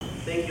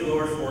Thank you,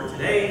 Lord, for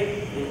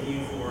today. Thank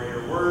you for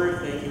your word.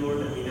 Thank you, Lord,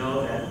 that we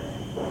know that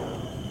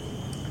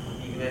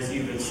even as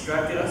you've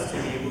instructed us to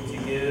be able to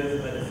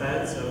give a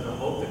defense of the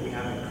hope that we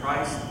have in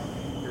Christ,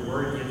 your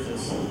word gives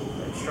us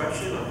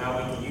instruction on how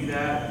we can do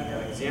that. We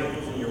have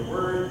examples in your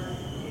word,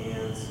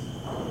 and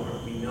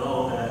Lord, we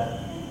know that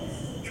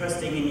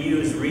trusting in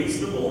you is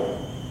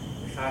reasonable.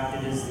 In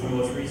fact, it is the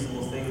most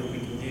reasonable thing that we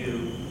can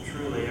do.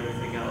 Truly,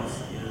 everything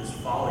else is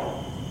folly.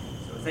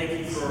 So thank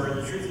you for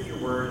the truth of your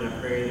word, and I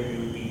pray that we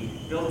would be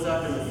built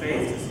up in the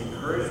faith, just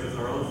encouraged with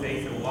our own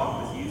faith, and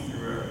walk with you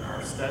through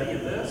our study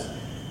of this.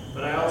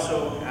 But I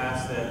also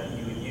ask that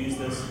you would use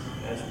this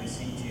as we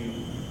seek to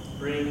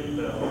bring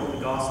the hope of the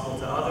gospel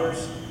to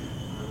others,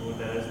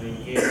 that as we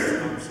engage in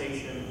this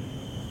conversation,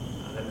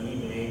 that we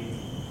may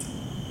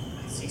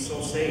see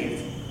souls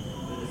saved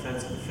in the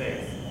defense of the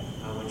faith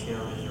when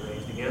challenges are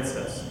raised against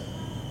us.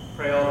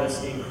 Pray all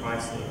this in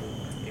Christ's name.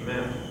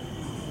 Amen.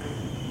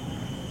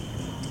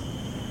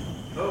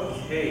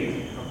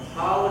 Okay,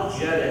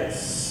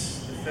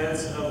 apologetics,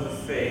 defense of the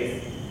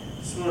faith.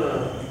 Just want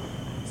to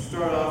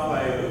start off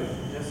by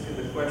asking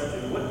the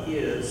question, what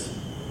is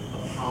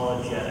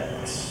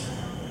apologetics?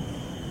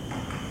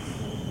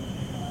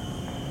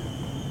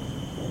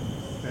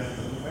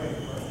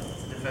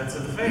 Defense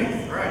of the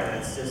faith, right?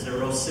 That's just a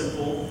real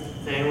simple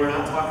thing. We're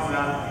not talking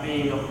about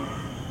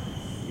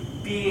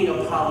being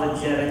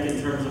apologetic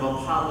in terms of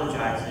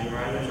apologizing,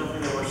 right? There's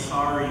nothing that we're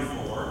sorry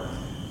for.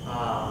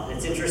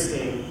 It's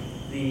interesting.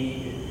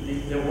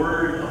 The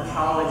word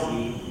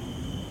apology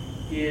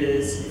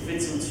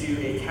fits into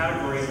a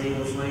category of the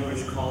English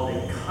language called a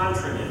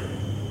contronym.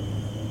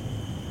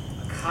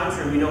 A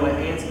contronym, we know what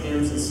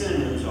antonyms and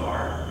synonyms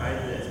are, right?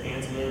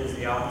 Antonym is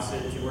the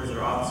opposite. Two words that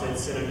are opposite.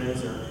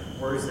 Synonyms are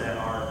words that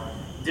are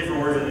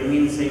different words, but they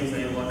mean the same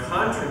thing. Well, a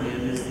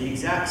contronym is the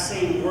exact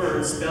same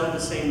word spelled the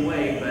same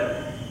way,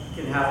 but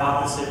can have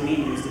opposite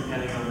meanings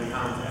depending on the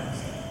context.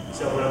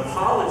 So an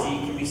apology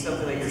can be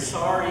something that you're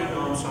sorry,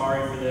 I'm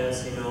sorry for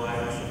this, I should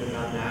have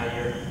done that.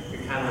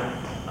 You're kind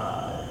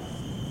of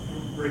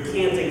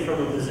recanting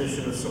from a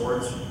position of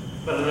sorts.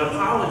 But an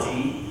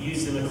apology,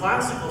 used in the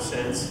classical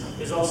sense,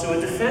 is also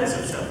a defense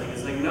of something.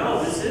 It's like,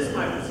 no, this is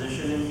my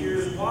position, and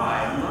here's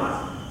why. I'm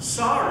not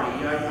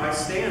sorry, I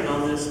stand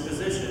on this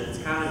position. It's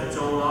kind of its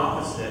own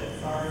opposite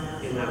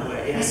in that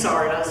way. Yeah,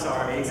 sorry, not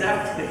sorry.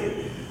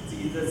 Exactly.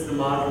 That's the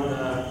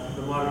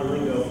modern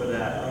lingo for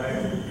that,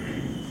 right?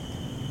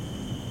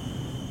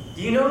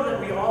 Do you know that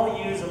we all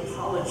use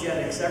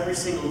apologetics every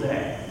single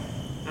day?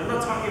 I'm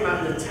not talking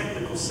about in the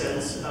technical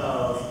sense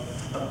of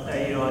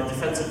a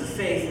defense of the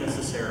faith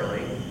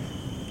necessarily,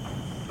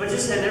 but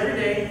just an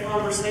everyday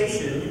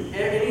conversation.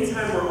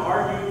 Anytime we're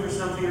arguing for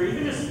something, or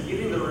even just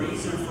giving the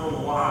reason for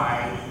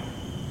why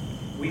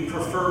we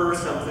prefer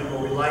something, or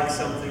we like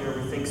something, or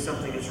we think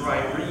something is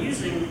right, we're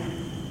using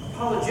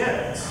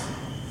apologetics.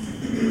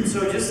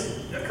 So just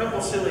a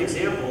couple silly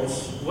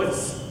examples.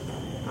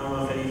 I don't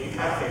know if any of you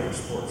have favorite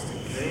sports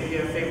teams. Do any of you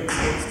have favorite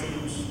sports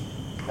teams?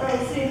 Go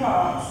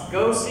Seahawks.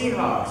 Go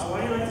Seahawks.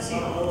 Why do you like the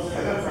Seahawks?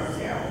 I'm from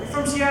Seattle. You're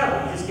from Seattle.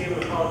 You just gave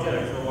an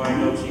apologetic for why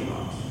go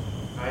Seahawks.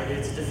 Right?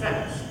 It's a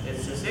defense.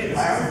 It's just, hey,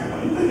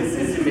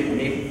 it's a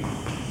maybe.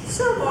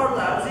 Some are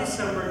lousy,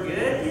 some are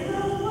good,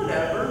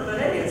 whatever. But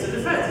hey, it's a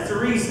defense. It's a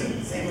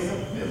reason. Same with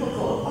a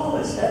biblical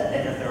apologetic.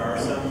 And if there are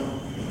some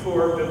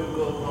poor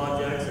biblical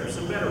apologetics, there are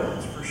some better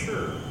ones for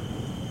sure.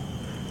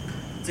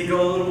 To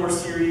go a little more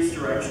serious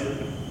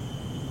direction,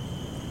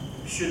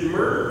 should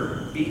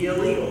murder be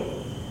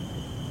illegal?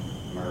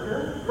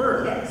 Murder?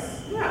 Murder.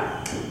 Yes.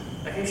 Yeah.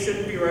 Like it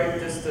shouldn't be right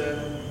just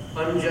to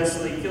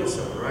unjustly kill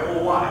someone, right?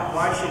 Well, why?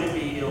 Why should it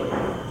be illegal?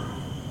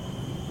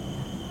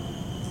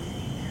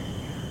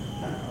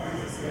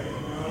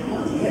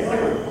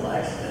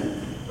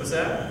 What's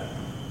that?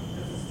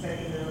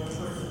 Taking another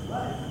person's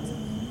life.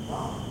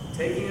 Wrong.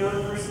 Taking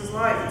another person's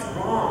life. It's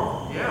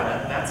wrong.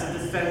 Yeah, that's a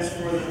defense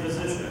for the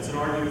position. It's an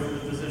argument for the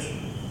position.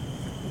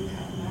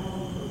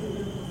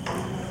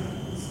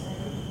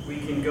 We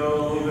can go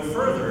a little bit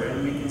further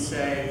and we can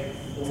say,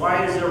 well,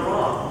 why is it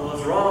wrong? Well,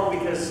 it's wrong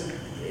because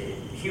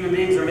human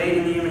beings are made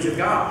in the image of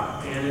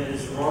God. And it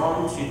is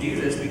wrong to do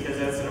this because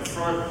that's an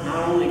affront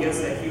not only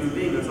against that human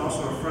being, but it's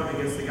also an affront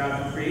against the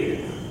God who created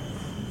him.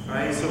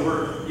 Right? So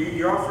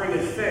you're offering a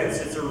defense.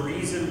 It's a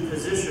reasoned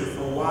position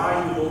for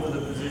why you hold to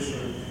the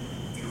position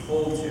you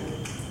hold to.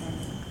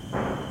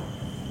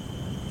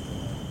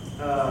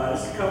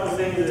 Just a couple of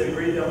things that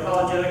agree. The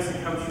apologetics,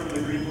 it comes from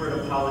the Greek word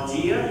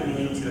apologia,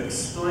 meaning to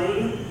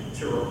explain,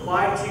 to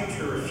reply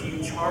to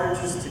refute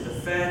charges, to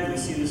defend. We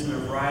see this in a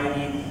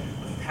variety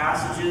of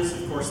passages.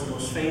 Of course, the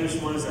most famous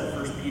one is that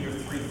 1 Peter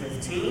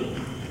 3:15.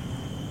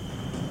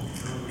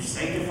 We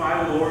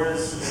sanctify the Lord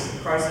as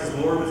Christ as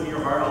Lord within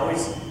your heart,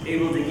 always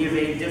able to give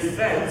a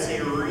defense,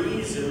 a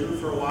reason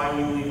for why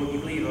you believe what you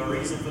believe, a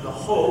reason for the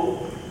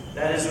hope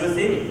that is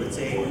within you.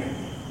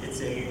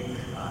 It's a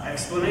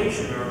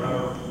explanation or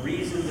a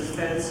reasoned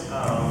defense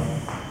of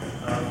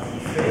the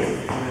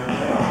faith in that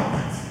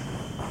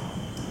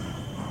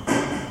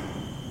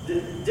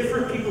way.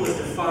 Different people have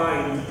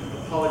defined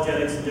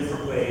apologetics in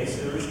different ways,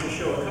 and we're just going to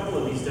show a couple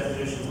of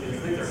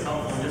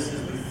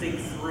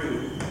think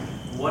through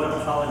what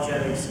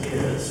apologetics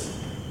is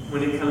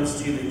when it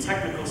comes to the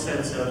technical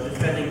sense of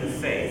defending the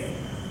faith.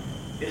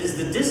 It is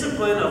the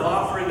discipline of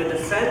offering a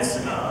defense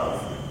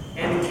of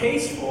and a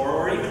case for,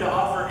 or even to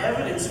offer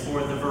evidence for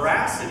the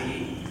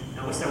veracity.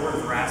 Now, what's that word,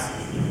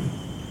 veracity?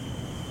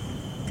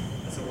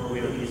 That's a word we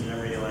don't use in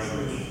everyday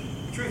language.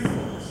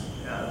 Truthfulness.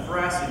 The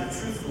veracity, the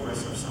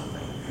truthfulness of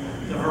something.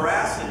 The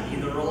veracity,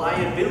 the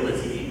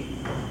reliability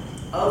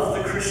of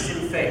the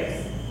Christian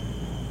faith.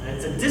 And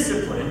it's a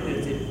discipline.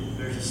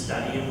 There's a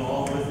study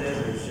involved with it.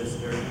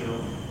 There's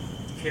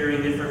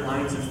carrying different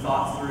lines of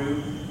thought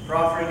through, for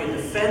offering a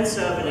defense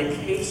of and a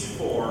case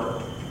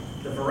for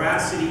the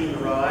veracity and the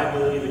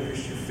reliability of the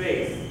Christian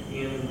faith.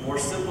 In more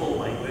simple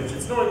language,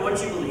 it's knowing what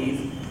you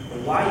believe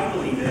and why you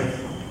believe it,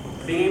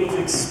 being able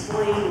to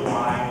explain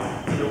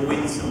why in a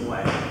winsome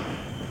way.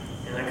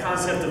 And the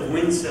concept of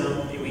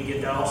winsome, we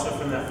get that also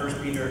from that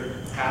 1 Peter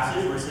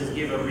passage where it says,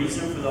 give a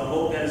reason for the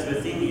hope that is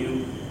within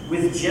you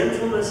with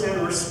gentleness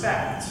and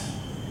respect.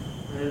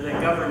 And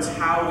that governs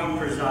how we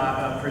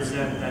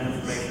present that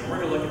information. We're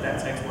going to look at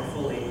that text more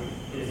fully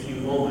in a few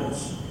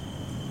moments.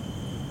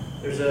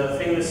 There's a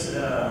famous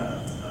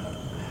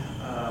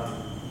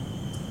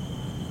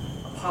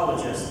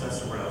apologist, that's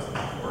the word I was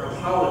looking for,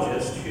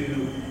 apologist,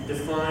 who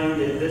defined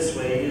it this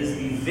way: it is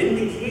the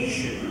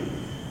vindication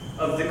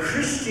of the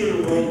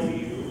Christian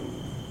worldview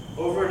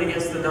over and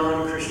against the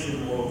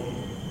non-Christian worldview.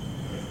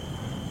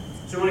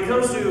 So when it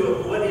comes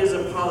to what is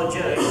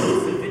apologetics,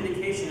 it's the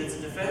vindication, it's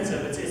a defense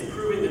of, it's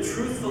proving the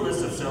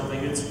truthfulness of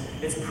something, it's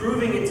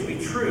proving it to be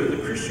true.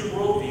 The Christian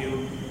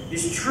worldview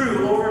is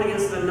true over and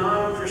against the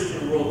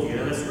non-Christian worldview.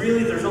 And it's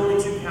really, there's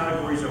only two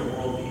categories of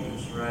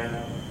worldviews,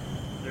 right?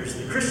 There's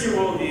the Christian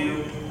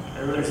worldview,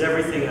 and then there's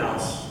everything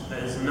else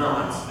that is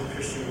not the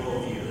Christian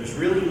worldview. There's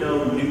really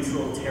no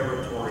neutral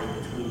territory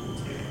between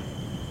the two.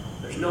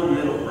 There's no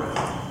middle ground.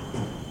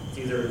 It's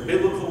either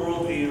biblical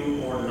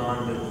worldview or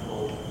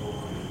non-biblical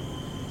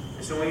worldview.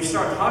 And so when you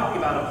start talking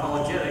about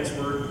apologetics,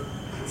 we're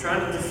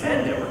trying to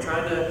defend it. We're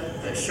trying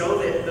to show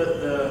that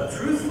the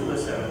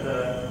truthfulness of it,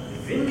 the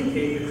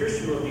vindicate the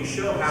Christian worldview,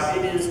 show how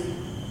it is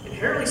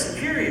inherently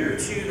superior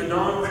to the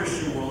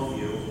non-Christian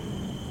worldview.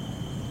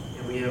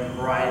 And we have a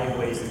variety of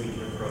ways that we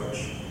can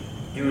approach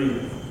doing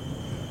it.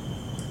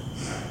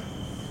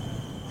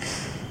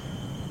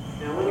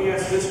 Now, let me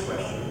ask this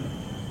question.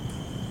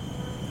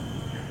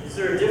 Is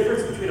there a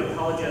difference between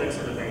apologetics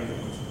and evangelism?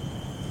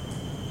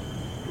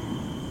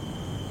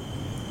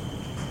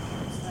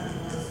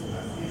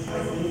 I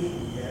think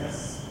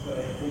yes, but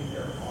I think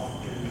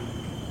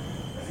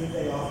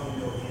they often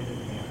go hand in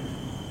hand.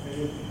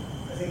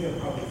 I think they're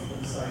probably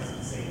flip sides of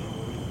the same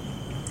coin.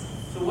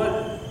 So what,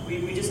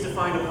 we just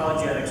defined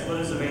apologetics. What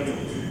is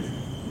evangelism?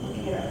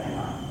 Looking it up, hang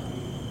on.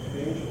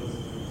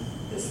 Evangelism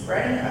The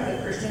spreading of the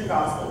Christian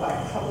gospel by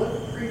public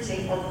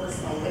preaching or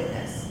personal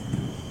witness.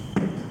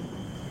 There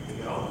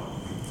you go.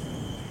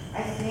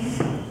 I think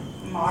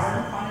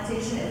modern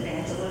connotation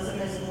evangelism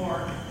is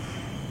more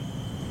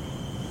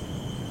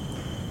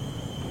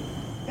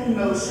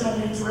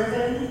emotionally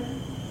driven,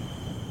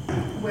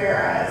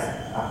 whereas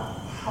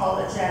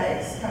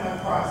apologetics come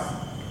across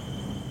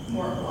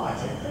more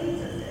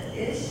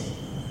logically-ish.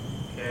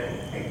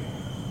 Okay.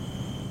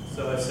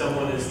 So if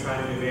someone is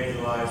trying to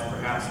evangelize,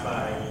 perhaps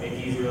by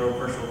maybe using their own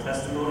personal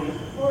testimony,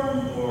 Or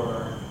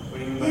what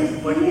do you mean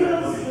it by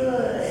feels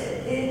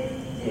good.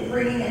 It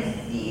bringing in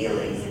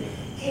feelings.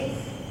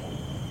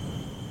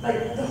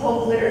 Like the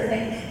whole glitter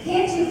thing.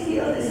 Can't you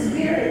feel the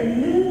spirit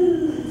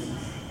move?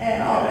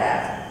 And all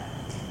that.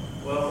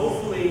 Well,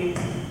 hopefully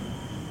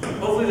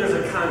there's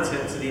a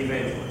content to the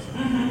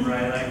evangelism,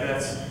 right? Like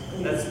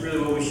that's really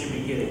what we should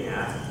be getting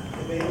at.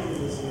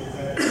 Evangelism is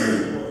that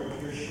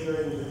you're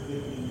sharing the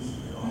good news of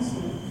the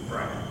gospel.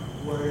 Right.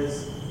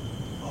 Whereas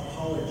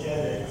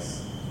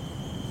apologetics,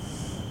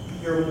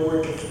 you're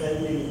more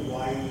defending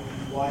why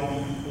do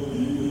you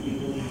believe what you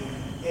believe.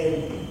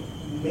 And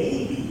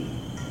maybe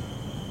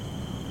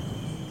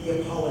the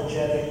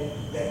apologetic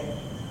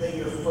that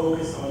you're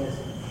focused on is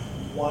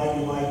why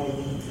do I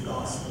believe the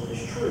gospel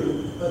is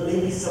true? But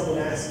maybe someone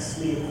asks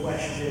me a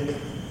question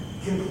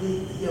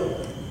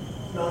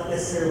not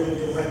necessarily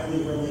directly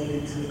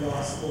related to the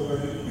gospel or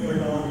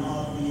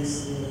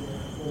non-obviously,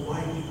 well,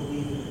 why do you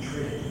believe in the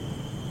Trinity?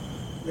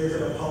 There's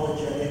an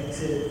apologetic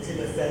to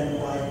defend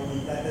why I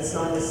believe that. That's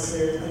not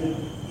necessarily,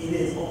 it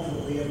is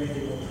ultimately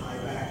everything will tie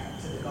back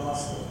to the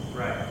gospel.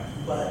 Right.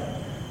 But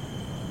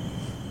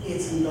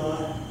it's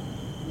not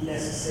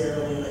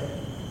necessarily like,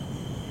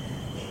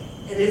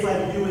 and if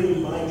I'm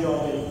doing my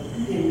job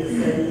in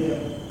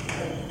defending,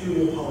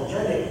 doing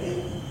apologetic,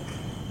 it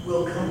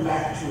will come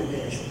back to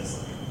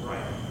evangelism.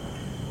 Right.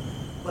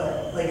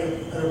 But like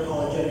an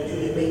apologetic,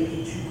 it may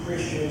be two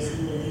Christians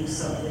who believe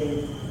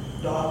something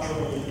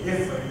doctrinally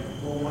different.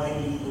 Well, why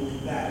do you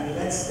believe that? I mean,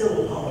 that's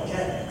still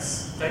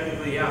apologetics.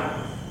 Technically,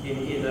 yeah.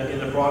 In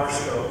the broader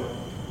scope,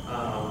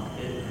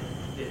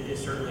 it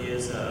certainly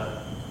is.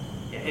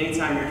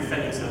 Anytime you're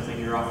defending something,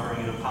 you're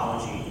offering an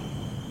apology.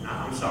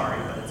 I'm sorry,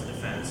 but it's a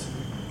defense.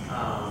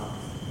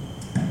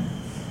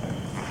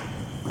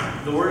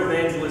 The word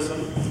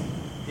evangelism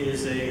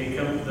is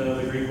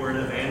the Greek word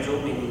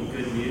evangel, meaning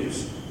good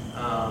news.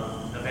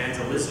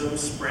 Evangelism,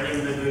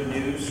 spreading the good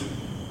news.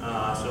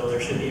 So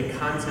there should be a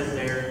content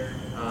there.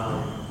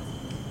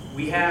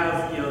 We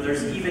have,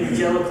 there's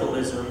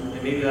evangelicalism,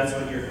 and maybe that's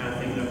what you're kind of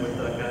thinking of with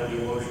the kind of the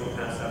emotional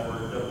kind of stuff,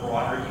 where the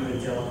broader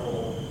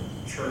evangelical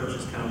church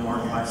is kind of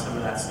marked by some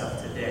of that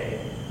stuff today.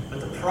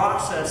 But the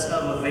process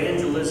of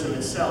evangelism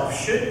itself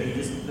should be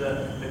just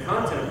the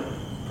content of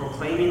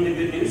proclaiming the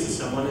good news to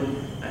someone, and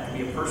that could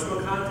be a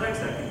personal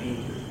context, that could be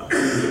a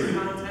Christian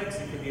context,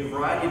 it could be a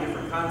variety of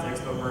different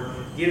contexts, but we're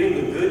giving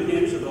the good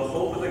news of the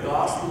hope of the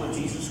gospel of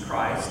Jesus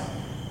Christ.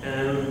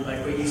 And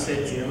like what you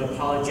said, Jim,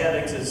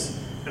 apologetics is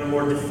kind of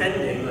more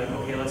defending, like,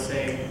 okay, let's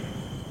say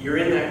you're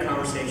in that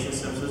conversation,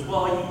 someone says,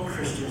 well, you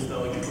Christians,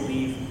 though,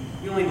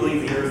 you only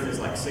believe the earth is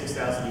like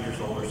 6,000 years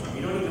old or something.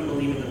 You don't even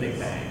believe in the Big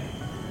Bang.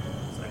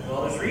 It's like,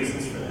 well, there's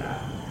reasons for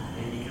that.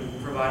 And you can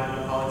provide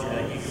an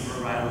apologetic, you can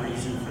provide a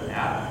reason for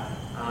that.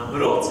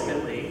 But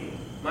ultimately,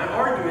 my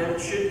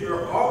argument should,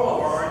 or all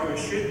of our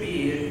arguments should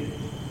be,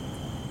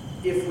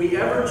 if we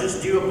ever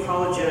just do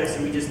apologetics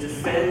and we just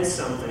defend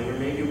something, or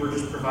maybe we're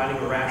just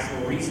providing a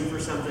rational reason for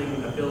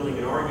something, building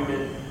an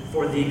argument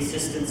for the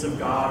existence of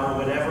God, or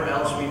whatever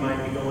else we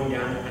might be going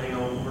down, depending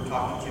on who we're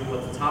talking to,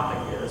 what the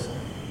topic is,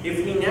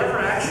 if we never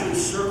actually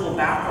circle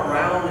back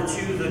around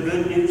to the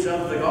good news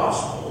of the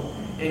gospel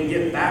and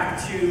get back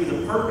to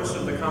the purpose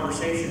of the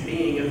conversation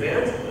being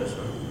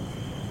evangelism,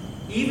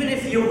 even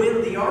if you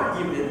win the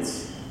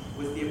argument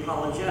with the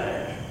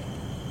apologetic,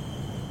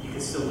 you can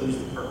still lose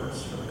the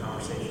purpose for the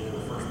conversation in the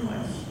first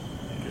place,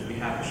 because we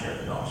haven't shared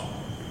the gospel.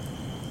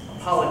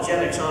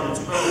 Apologetics on its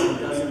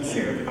own doesn't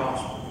share the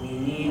gospel. We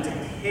need to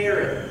pair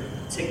it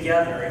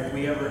together. If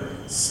we ever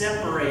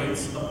separate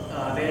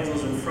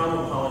evangelism from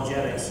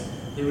apologetics,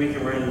 then we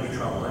can run into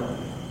trouble. And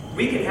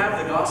we can have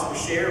the gospel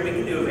shared, we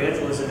can do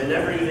evangelism, and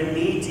never even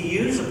need to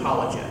use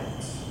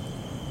apologetics.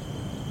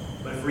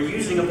 But if we're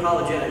using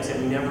apologetics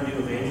and we never do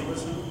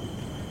evangelism,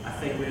 I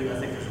think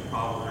there's a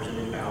problem. There's an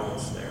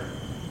imbalance there.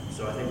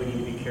 So I think we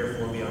need to be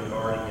careful and be on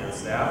guard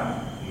against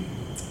that.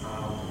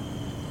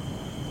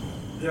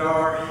 There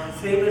are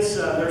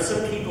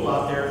some people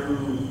out there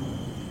who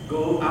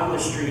go out in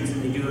the streets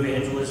and they do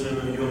evangelism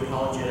and they do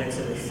apologetics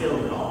and they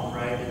film it all,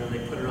 right? And then they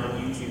put it on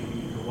YouTube and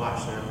you can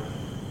watch them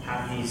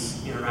have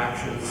these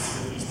interactions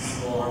with these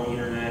people on the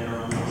internet or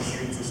on the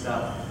streets and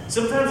stuff.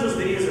 Sometimes those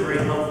videos are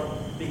very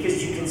helpful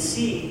because you can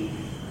see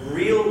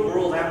real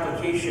world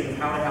application of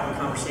how to have a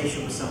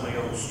conversation with somebody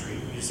on the street.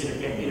 You just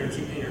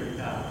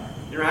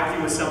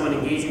interacting with someone,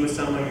 engaging with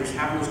someone, you're just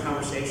having those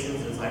conversations,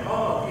 and it's like,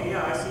 oh, okay,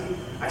 yeah,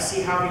 I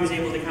see how he was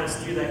able to kind of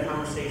steer that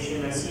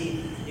conversation. I see,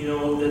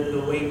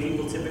 the way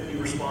people typically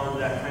respond to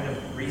that kind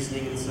of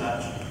reasoning and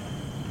such.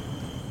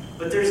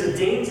 But there's a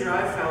danger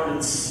I've found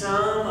in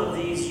some of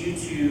these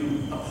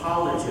YouTube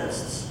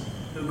apologists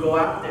who go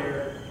out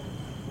there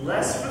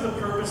less for the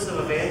purpose of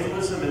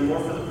evangelism and more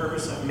for the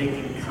purpose of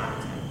making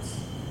content.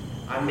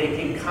 I'm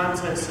making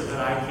content so that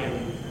I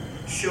can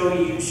show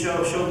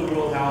the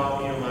world how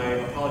my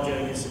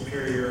apologetic is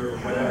superior or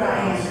whatever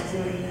else.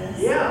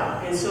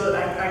 Yeah, and so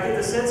I get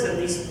the sense that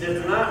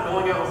they're not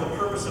going out with the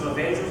purpose of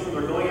evangelism,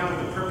 they're going out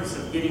with the purpose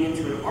of getting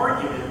into an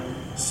argument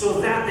so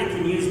that they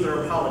can use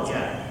their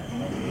apologetic.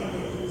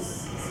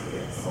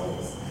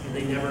 And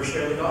they never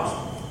share the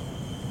gospel.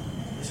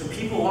 And so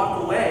people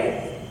walk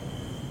away,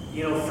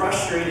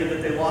 frustrated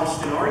that they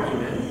lost an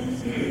argument,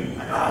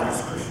 like,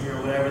 this Christian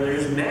or whatever, they're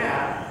just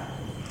mad.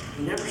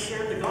 They never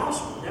shared the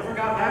gospel, never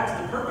got back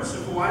to the purpose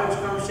of why those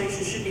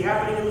conversations should be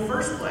happening in the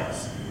first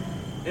place.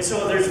 And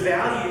so there's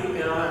value,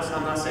 and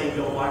I'm not saying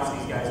don't watch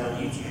these guys on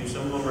YouTube.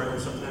 Some of them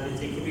sometimes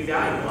they can be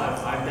valuable.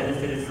 I've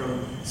benefited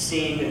from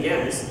seeing,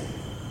 again, just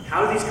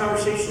how do these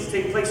conversations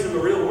take place in the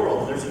real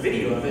world? There's a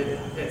video of it.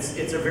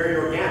 It's a very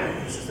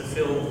organic. It's just a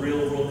filled,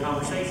 real-world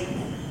conversation.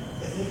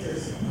 I think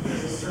there's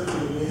a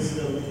certain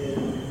wisdom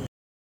in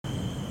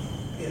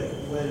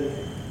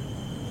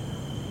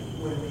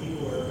when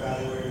people are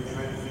evaluating,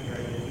 trying to figure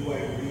out, do I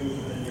really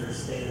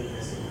understand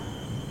this?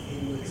 Can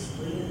you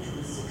explain it to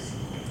a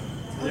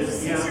 6-year-old? The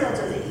 6-year-olds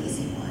are the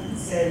easy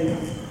ones. And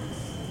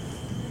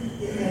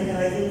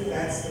I think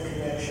that's the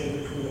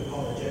connection between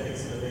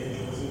apologetics and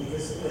evangelism,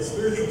 because in a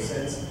spiritual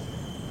sense,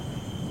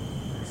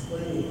 you're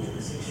explaining it to a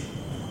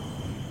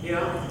 6-year-old.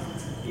 Yeah,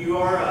 you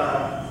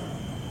are.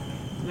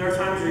 There are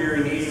times where you're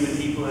engaging with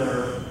people that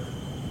are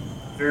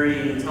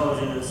very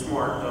intelligent and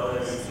smart, though.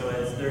 And so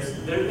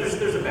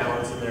there's a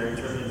balance in there in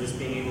terms of just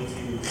being able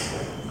to.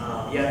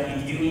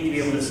 You do need to be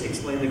able to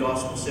explain the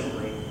gospel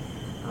simply,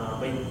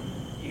 but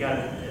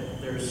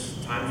there's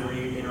times where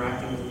you're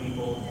interacting with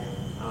people.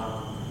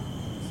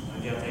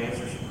 Sometimes you have to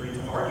answer some pretty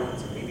tough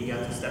arguments, and maybe you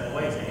have to step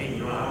away and say, hey, I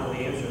don't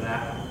really answer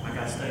that. I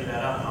got to study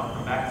that up, and I'll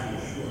come back to you.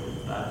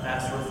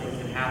 That sort of thing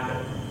can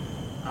happen.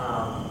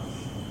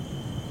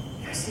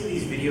 I see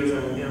these videos, a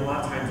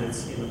lot of times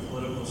it's in the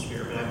political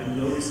sphere, but I've been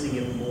noticing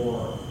it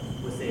more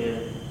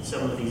within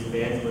some of these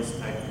evangelist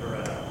type or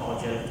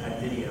apologetic type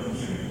videos,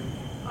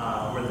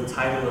 where the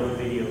title of the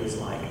video is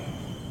like,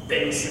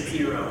 Ben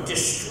Shapiro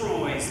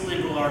destroys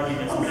legal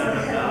arguments, Oh, blah,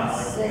 blah,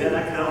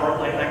 blah.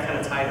 Like that kind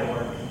of title,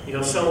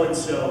 or so and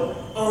so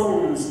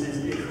owns this,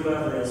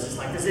 whoever is just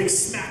like this big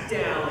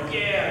smackdown, like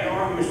yeah, your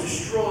argument's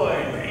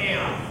destroyed,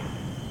 bam.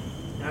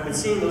 And I've been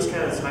seeing those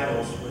kind of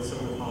titles with some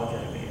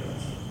apologetic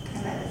videos.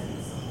 And that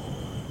defeats the whole.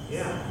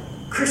 Yeah,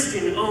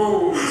 Christian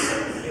owns,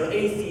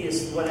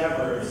 atheist,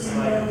 whatever. It's There's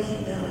like no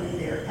humility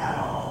there at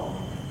all.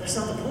 that's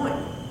not the point,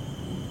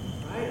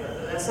 right?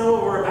 That's not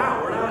what we're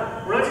about.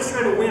 We're not just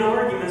trying to win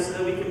arguments so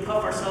that we can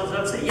puff ourselves up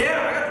and say,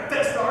 yeah, I got the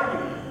best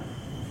argument.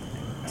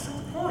 That's not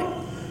the point.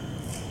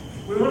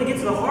 We want to get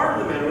to the heart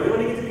of the matter. We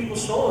want to get to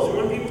people's souls. We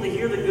want people to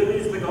hear the good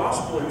news of the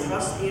gospel and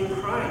trust in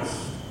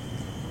Christ.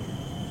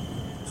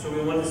 So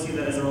we want to see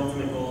that as our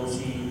ultimate goal, and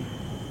see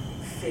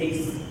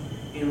faith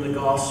in the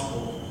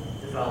gospel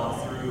develop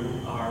through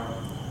our.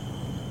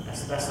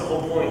 That's the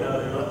whole point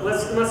of it.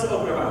 Let's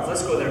open our Bibles.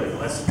 Let's go there.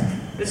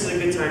 This is a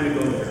good time to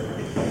go there.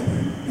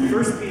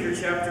 1 Peter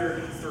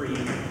chapter 3,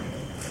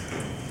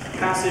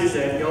 passage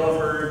that y'all have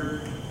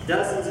heard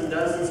dozens and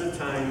dozens of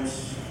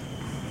times.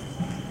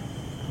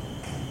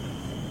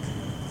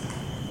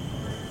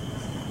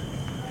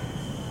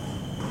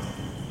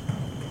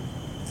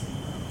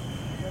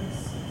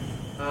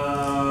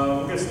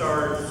 We're going to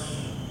start.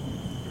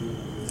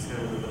 It's kind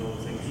of in the middle of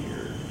things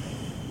here.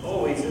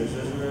 Always is,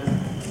 isn't it?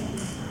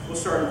 We'll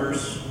start in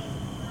verse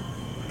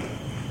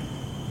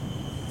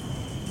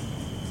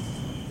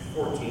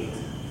 14.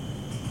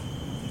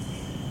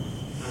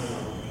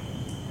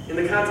 In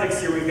the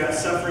context here, we've got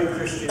suffering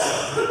Christians,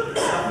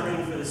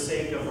 suffering for the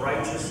sake of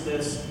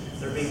righteousness.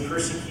 They're being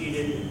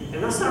persecuted.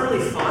 And that's not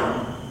really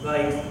fun.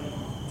 Like,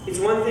 it's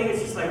one thing,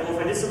 it's just like, well,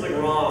 if I did something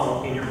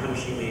wrong and you're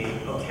punishing me,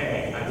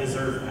 okay, I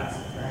deserve that.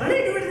 But I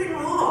didn't do anything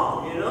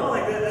wrong,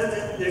 Like,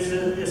 there's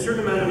a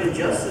certain amount of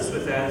injustice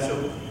with that.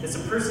 So, it's a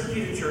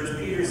persecuted church.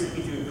 Peter is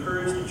seeking to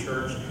encourage the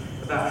church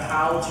about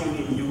how to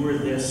endure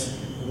this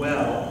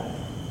well.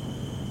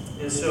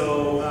 And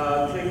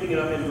so, picking it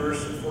up in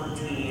verse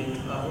 14,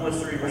 who wants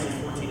to read verses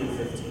 14 and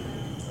 15?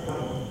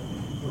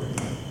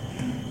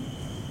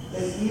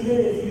 That even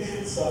if you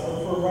should suffer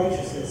for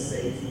righteousness'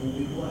 sake, you will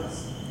be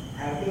blessed.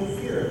 Have no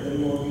fear of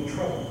them nor be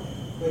troubled,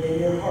 but in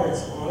your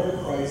hearts honor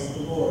Christ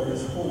the Lord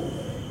as holy,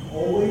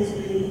 always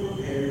being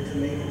prepared to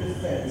make a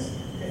defense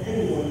to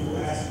anyone who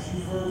asks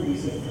you for a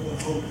reason for the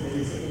hope that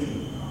is in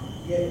you.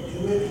 Yet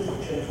do it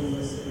with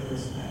gentleness and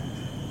respect.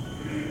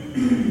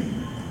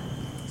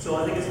 So I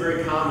think it's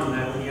very common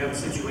that when you have a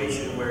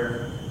situation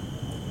where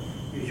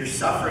you're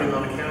suffering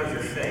on account of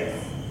your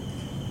faith,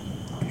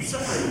 you're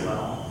suffering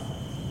well.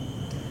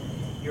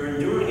 You're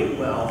enduring it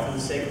well for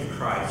the sake of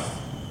Christ.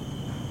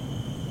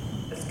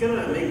 It's going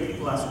to make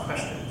people ask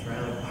questions,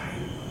 right? Like, why?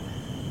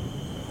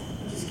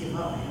 Just give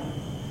up, man.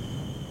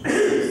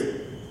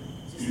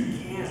 Just you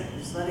can't.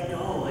 Just let it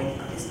go. Like,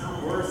 it's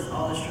not worth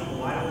all this trouble.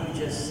 Why don't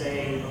you just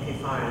say, okay,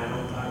 fine,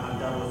 I'm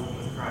done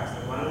with Christ.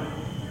 Like, why don't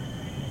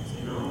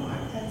you know?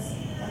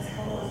 That's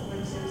how it was when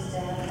Jim's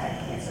dad had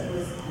cancer. It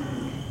was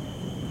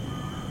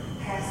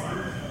passing.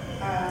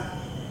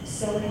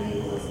 So many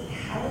people was,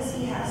 how does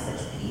he have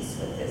such peace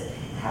with this?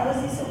 How is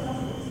he so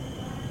comfortable?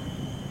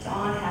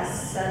 Don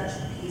has such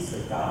peace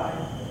with God.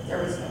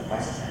 There was no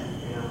question.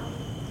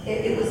 Yeah.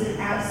 It was an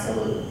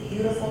absolute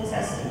beautiful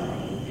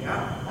testimony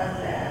Yeah. of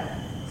that.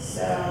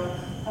 So,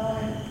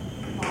 and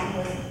Mom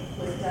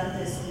was done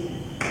this week.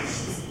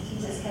 He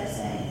just kept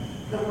saying,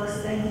 the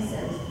worst thing he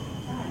said was,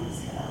 dying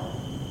is hell.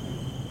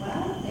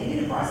 Well, maybe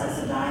the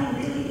process of dying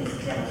really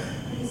is hell.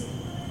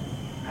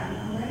 But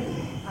I'm ready.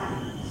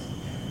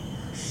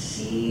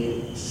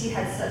 She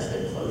had such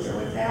good closure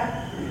with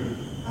that.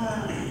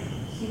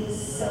 He was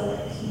so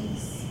at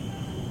peace.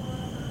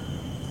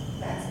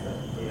 That's the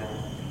Yeah.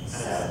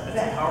 So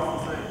That's a powerful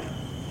thing.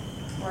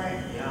 right.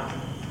 Yeah.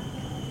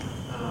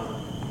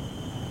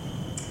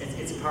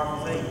 It's a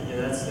powerful thing, and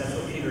that's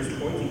what Peter's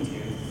pointing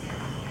to.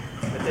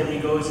 But then he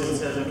goes and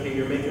says, okay,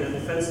 you're making a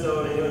defense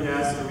though, and anyone who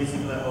asks the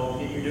reason for that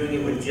hope, you're doing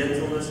it with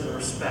gentleness and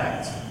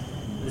respect.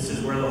 This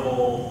is where the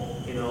whole,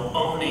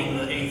 owning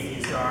the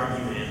atheist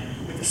argument,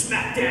 with the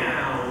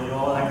smackdown,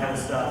 all that kind of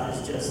stuff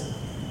is just,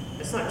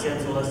 it's not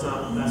gentle, that's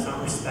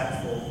not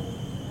respectful.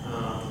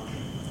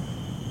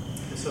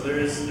 So there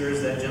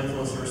is that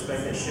gentleness and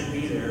respect that should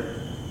be there.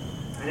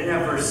 I didn't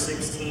have verse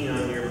 16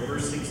 on here, but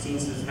verse 16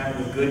 says,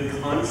 having a good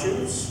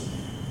conscience,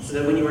 so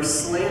that when you are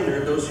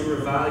slandered, those who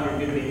revile your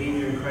good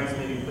behavior in Christ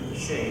may be put to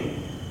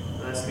shame.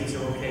 And that speaks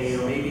of, okay,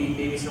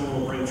 maybe someone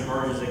will bring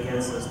charges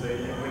against us, but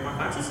my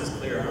conscience is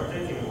clear. I don't do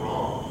anything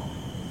wrong.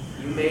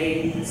 You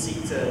may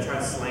seek to try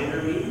to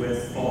slander me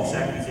with false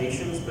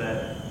accusations,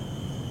 but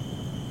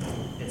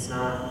it's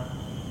not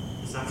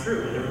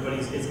true. And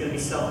it's going to be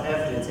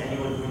self-evident to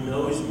anyone who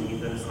knows me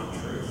that it's not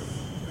true.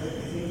 I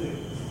think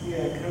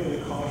that, kind of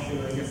the caution,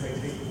 I guess I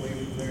take away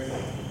from there,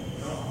 that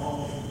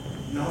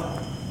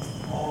not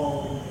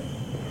all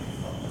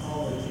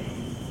apology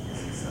is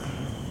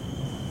acceptable.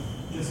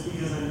 Just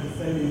because I'm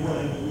defending what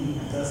I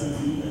believe doesn't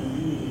mean I'm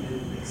doing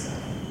it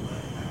acceptable.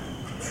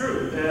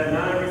 True.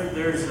 Not every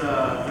there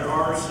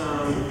are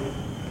some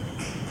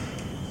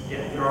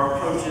there are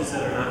approaches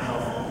that are not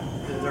helpful.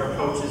 That there are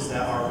approaches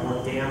that are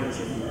more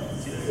damaging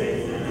to the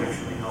faith than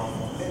actually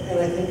helpful. And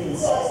I think in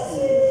 16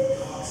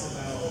 talks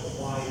about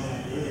why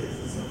that is.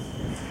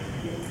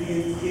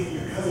 If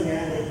you're coming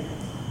at it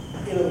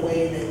in a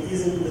way that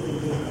isn't with a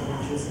good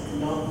conscience,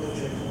 not with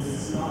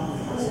gentleness, not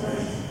with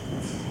respect,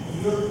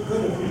 you're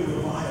going to be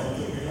reviled,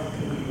 but you're not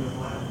going to be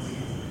reviled because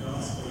of the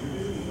gospel. You're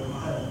going to be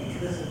reviled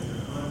because of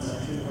your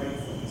conduct, and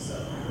rightfully so.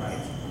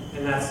 Right.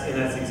 And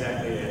that's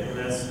exactly it. And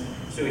that's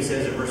so he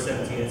says in verse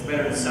 17, it's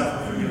better to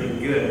suffer for doing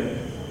good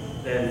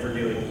than for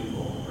doing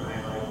evil.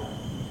 Right? Like,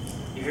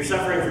 if you're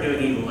suffering for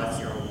doing evil, that's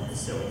your own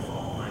silly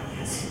fault. Like,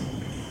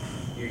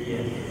 you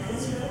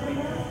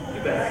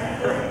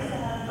better.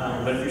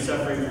 But if you're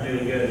suffering for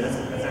doing good,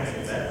 that's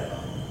actually better.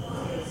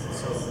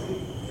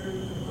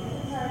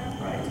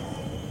 Right.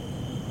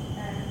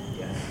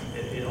 Yes,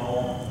 it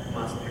all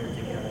must pair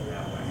together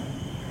that way.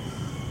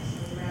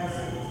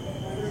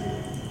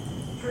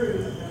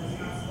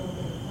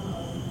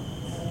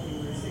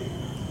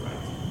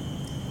 Right.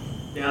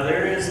 Now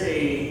there is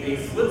a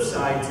flip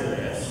side to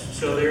this.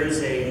 So there's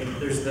the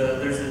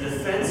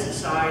defense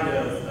side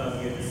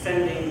of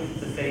defending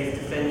the faith,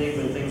 defending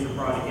when things are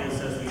brought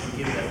against us. We can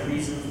give that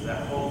reason for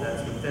that hope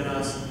that's within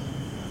us.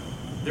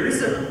 There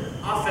is an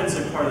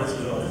offensive part of this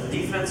as well. There's a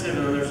defensive,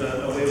 and then there's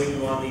a way we can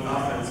go on the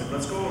offensive.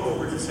 Let's go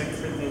over to 2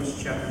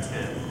 Corinthians chapter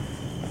 10.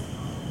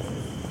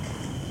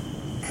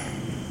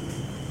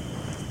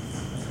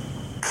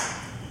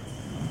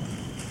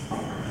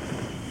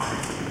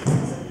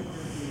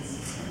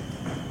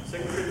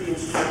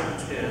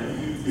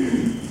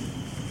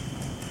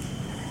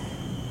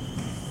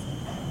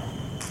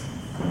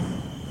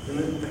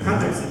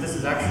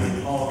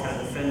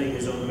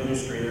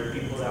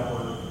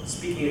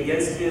 Speaking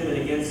against him and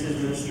against his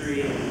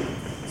ministry, and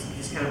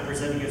he's kind of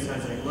presenting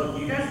himself saying, look,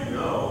 you guys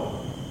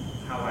know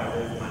how I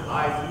lived my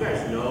life. You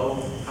guys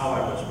know how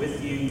I was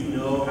with you. You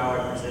know how I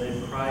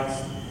presented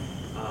Christ.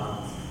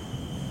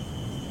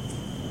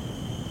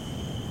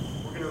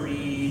 We're going to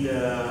read,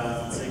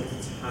 let's take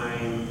the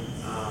time.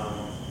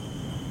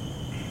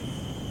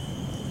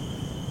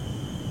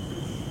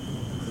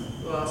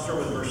 Well, I'll start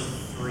with verse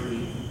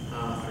 3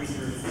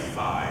 through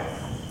 5.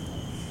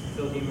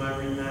 Phil, do you mind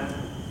reading that?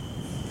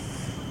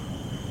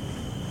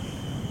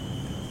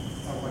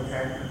 What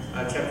chapter?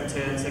 Chapter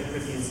 10, 2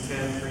 Corinthians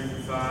 10, 3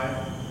 through 5.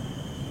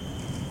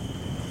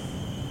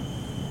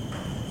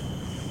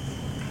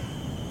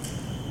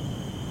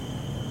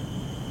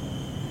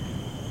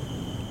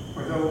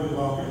 For though we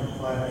walk in the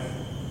flesh,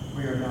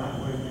 we are not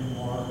waging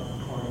war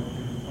according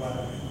to the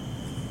flesh.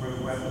 For the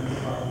weapons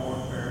of our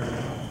warfare are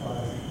not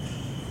flesh,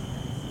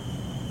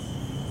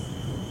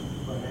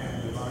 but have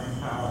divine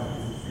power to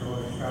destroy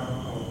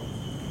strongholds.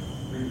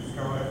 We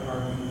destroy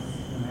arguments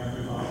and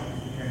every lofty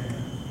opinion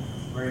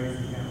raised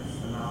against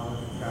the knowledge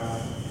of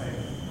God and take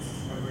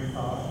every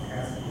thought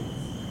captive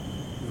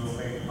to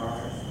obey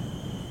Christ,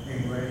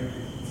 being ready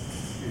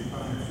to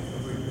punish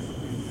every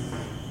disobedience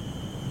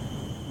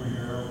when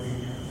your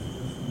obedience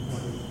is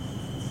complete.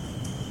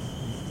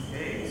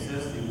 Okay, it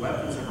says the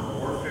weapons of our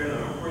warfare that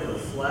are according to the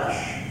flesh,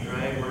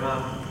 right? We're not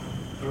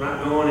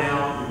going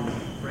out and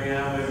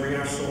bringing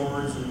our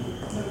swords and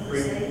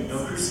no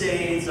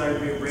crusades.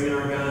 We're bringing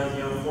our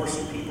guns,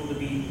 forcing people to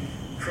be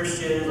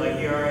Christians, like,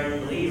 you all right,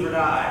 believe or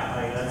die.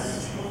 Like,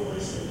 that's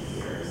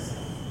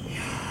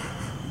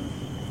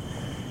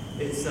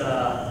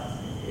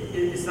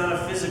it's not a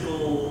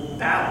physical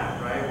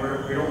battle, right?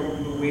 We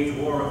don't wage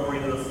war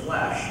according to the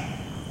flesh.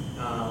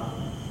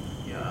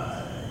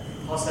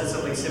 Paul said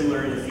something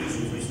similar in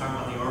Ephesians when he's talking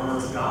about the armor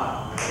of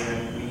God.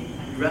 Right? We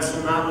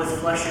wrestle not with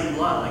flesh and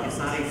blood. Like, it's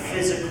not a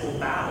physical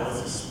battle;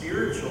 it's a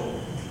spiritual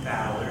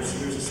battle.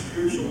 There's a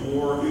spiritual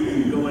war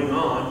going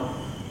on.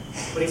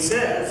 But he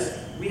says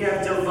we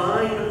have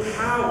divine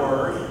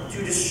power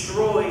to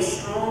destroy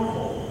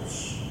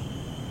strongholds.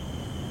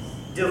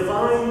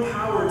 Divine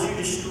power to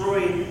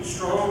destroy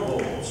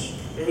strongholds.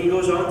 And he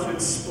goes on to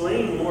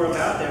explain more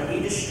about that.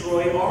 We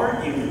destroy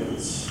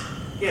arguments.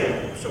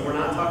 Again, so we're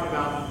not talking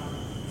about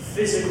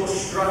physical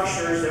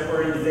structures that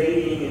we're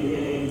invading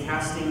and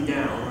casting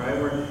down,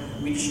 right?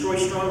 We destroy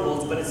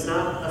strongholds, but it's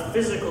not a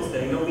physical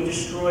thing. No, we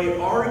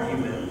destroy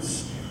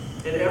arguments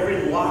and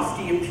every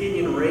lofty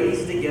opinion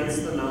raised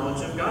against the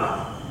knowledge of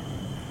God.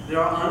 There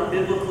are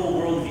unbiblical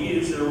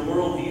worldviews. There are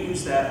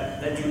worldviews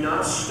that do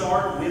not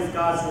start with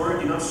God's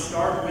Word, do not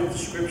start with the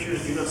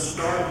Scriptures, do not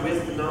start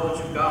with the knowledge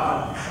of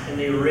God. And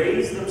they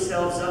raise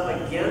themselves up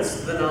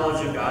against the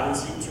knowledge of God and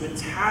seek to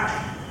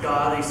attack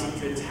God. They seek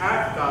to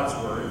attack God's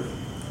Word.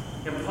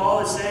 And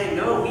Paul is saying,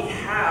 no, we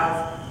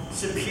have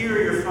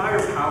superior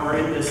firepower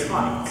in this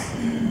fight.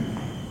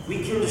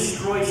 We can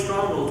destroy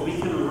strongholds. We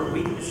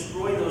can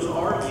destroy those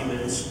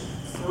arguments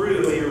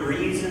through a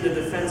reasoned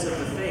defense of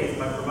the faith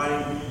by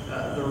providing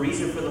the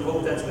reason for the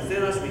hope that's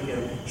within us. We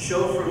can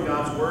show from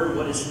God's Word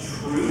what is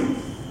true,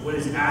 what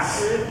is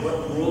accurate,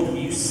 what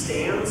worldview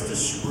stands to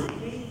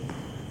scrutiny.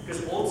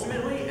 Because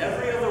ultimately,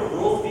 every other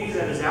worldview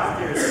that is out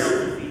there is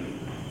self-defeating.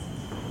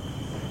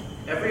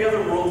 Every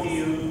other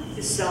worldview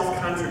is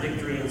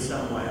self-contradictory in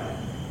some way.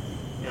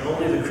 And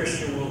only the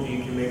Christian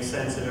worldview can make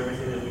sense of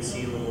everything that we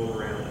see in the world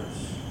around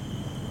us.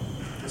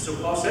 And so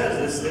Paul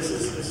says this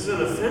is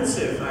an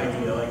offensive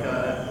idea, like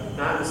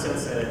not in the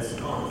sense that it's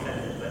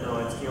offended, but no,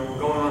 it's we're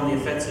going on the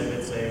offensive.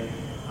 It's a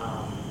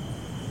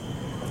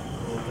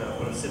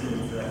what a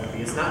synonym for that would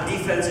be. It's not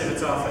defensive,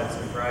 it's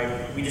offensive,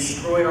 right? We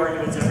destroy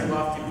arguments, every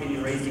lofty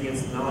opinion raised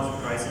against the knowledge of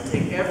Christ, and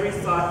take every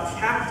thought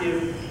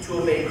captive to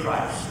obey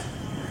Christ.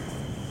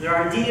 There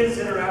are ideas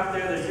that are out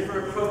there, there's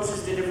different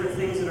approaches to different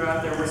things that are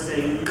out there. We're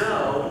saying,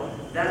 no,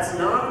 that's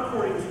not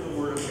according to the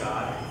Word of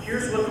God.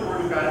 Here's what the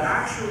Word of God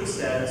actually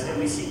says, and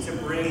we seek to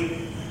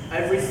bring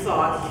every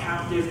thought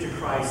captive to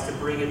Christ, to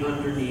bring it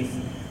underneath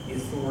the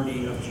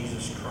authority of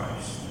Jesus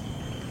Christ.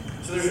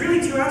 So there's really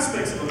two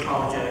aspects of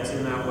apologetics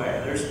in that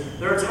way.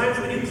 There are times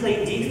we do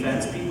play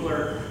defense. People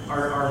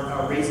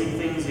are raising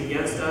things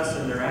against us,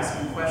 and they're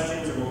asking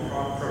questions, and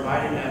we're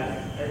providing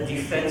that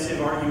defensive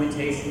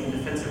argumentation and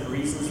defensive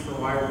reasons for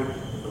why we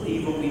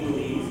believe what we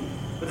believe.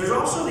 But there's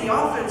also the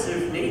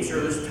offensive nature.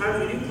 There's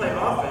times we do play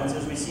offense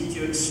as we seek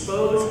to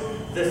expose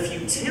the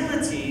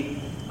futility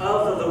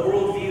of the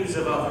worldviews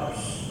of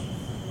others.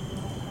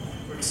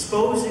 We're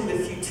exposing the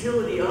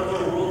futility of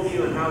the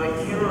worldview and how it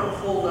cannot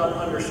hold up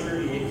under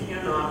scrutiny. It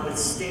cannot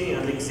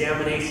withstand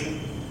examination.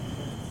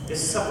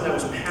 This is something that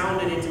was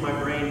pounded into my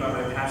brain by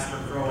my pastor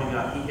growing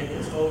up. He hit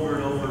this over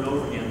and over and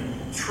over again.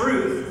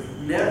 Truth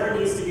never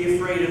needs to be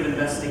afraid of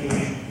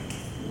investigation.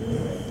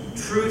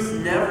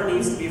 Truth never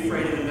needs to be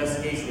afraid of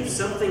investigation. If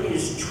something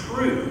is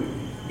true,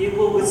 it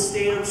will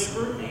withstand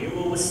scrutiny. It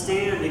will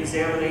withstand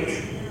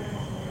examination.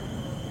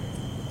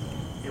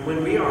 And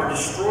when we are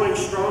destroying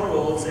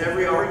strongholds,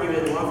 every argument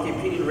and lofty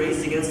opinion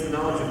raised against the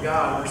knowledge of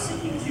God, we're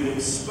seeking to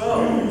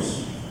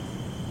expose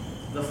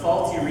the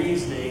faulty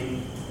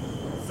reasoning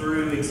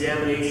through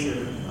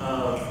examination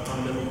of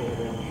unbiblical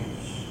worldviews.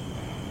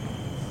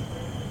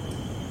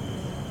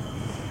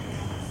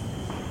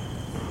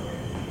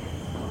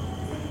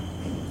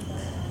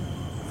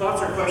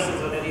 Thoughts or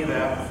questions on any of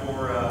that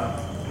before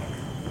a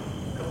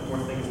couple more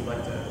things I'd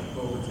like to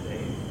go over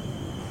today?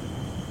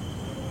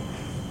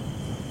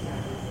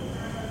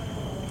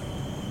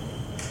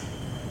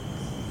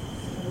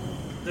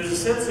 There's a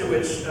sense in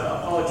which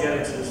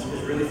apologetics is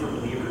really for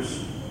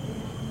believers.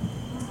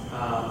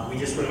 We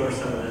just went over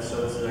some of this,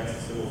 so this is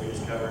actually some of what we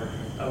just covered.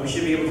 We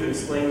should be able to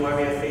explain why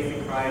we have faith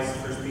in Christ,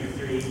 1 Peter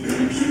 3.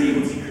 We should be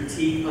able to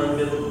critique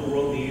unbiblical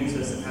worldviews,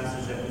 as the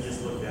passage that we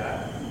just looked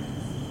at.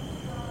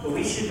 But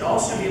we should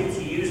also be able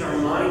to use our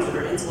minds and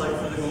our intellect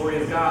for the glory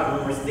of God.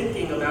 When we're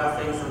thinking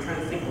about things, we're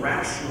trying to think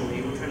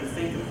rationally. We're trying to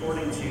think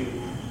according to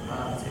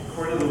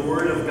the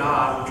Word of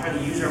God. We're trying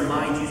to use our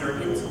minds, use our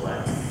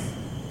intellect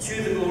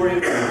to the glory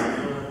of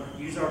God.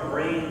 Use our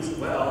brains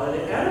well, and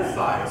it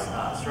edifies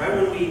us, right?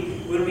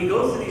 When we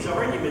go through these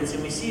arguments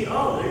and we see,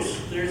 oh,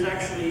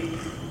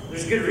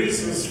 there's good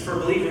reasons for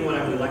believing what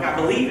I believe. Like I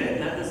believe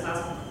it, and that's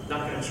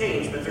not going to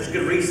change, but there's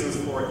good reasons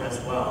for it as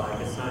well.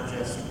 Like it's not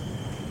just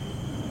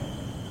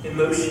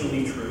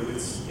emotionally true;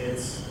 it's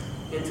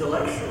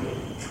intellectually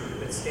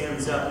true. It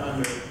stands up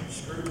under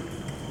scrutiny.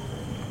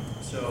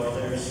 So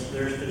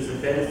there's a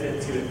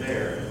benefit to it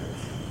there.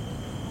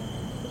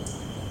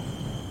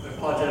 But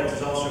apologetics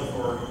is also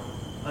for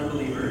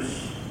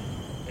unbelievers,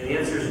 and the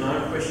answer is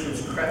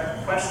non-Christians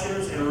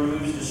questions and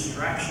removes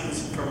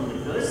distractions from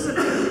them. Now, this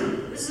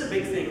is a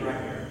big thing right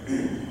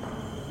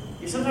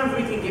here. Sometimes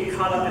we can get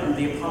caught up in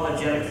the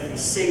apologetic for the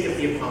sake of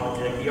the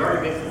apologetic, the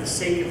argument for the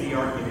sake of the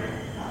argument.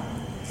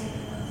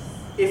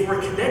 If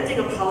we're connecting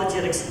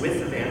apologetics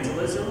with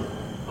evangelism,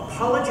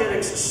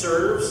 apologetics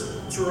serves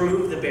to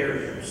remove the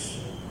barriers,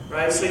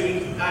 right? So I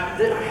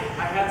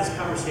had this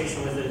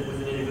conversation with an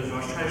individual. I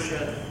was trying to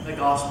share the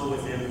gospel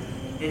with him.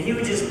 And he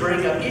would just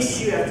bring up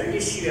issue after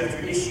issue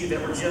after issue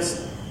that were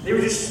just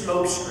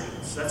smoke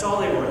screens. That's all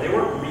they were. They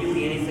weren't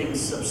really anything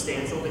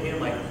substantial to him.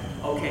 Like,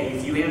 okay,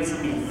 if you answer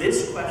me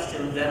this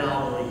question, then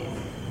I'll believe.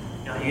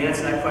 Now, you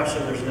answer that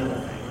question, there's another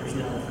thing. There's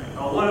another thing.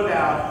 Oh, what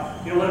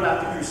about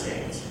the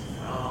Crusades?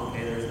 Oh,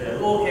 okay, there's that.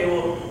 Oh, okay,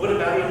 well, what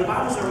about, the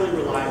Bible's not really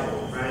reliable,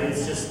 right?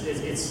 It's just,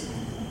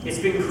 it's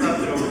been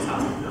corrupted over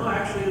time. No,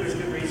 actually, there's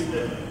good reason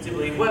to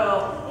believe.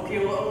 Well,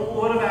 okay, well,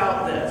 what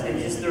about this?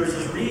 And there's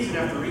this reason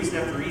after reason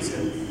after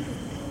reason.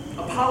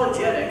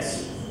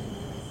 Apologetics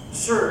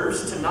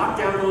serves to knock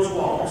down those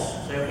walls.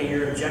 Say, okay,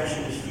 your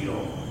objection is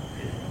futile.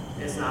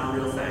 It's not a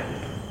real thing.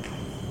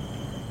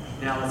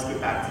 Now let's get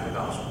back to the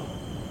gospel.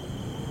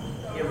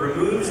 It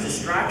removes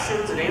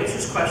distractions and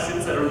answers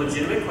questions that are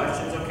legitimate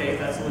questions. Okay, if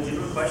that's a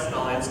legitimate question,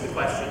 I'll answer the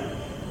question.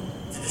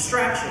 It's a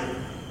distraction.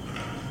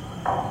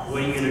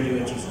 What are you going to do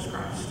with Jesus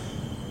Christ?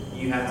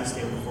 You have to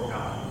stand before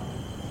God.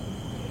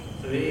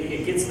 So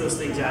it gets those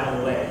things out of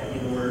the way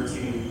in order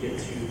to get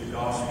to the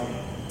gospel.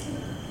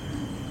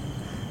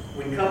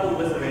 When coupled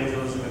with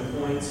evangelism, it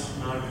points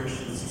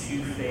non-Christians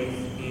to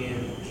faith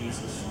in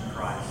Jesus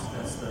Christ.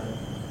 That's the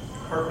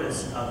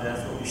purpose of it.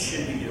 That's what we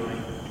should be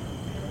doing.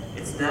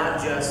 It's not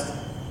just,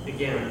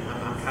 again,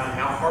 I'm kind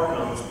of harping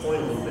on this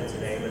point a little bit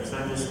today, but it's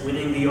not just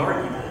winning the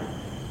argument.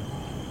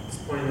 It's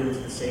pointing them to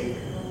the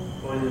Savior,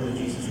 pointing them to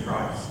Jesus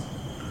Christ.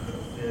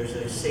 There's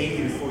a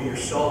Savior for your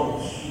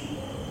souls.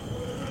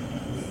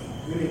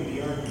 Winning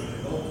the argument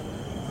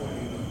ultimately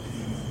pointing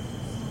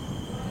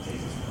to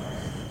Jesus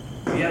Christ.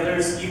 Yeah,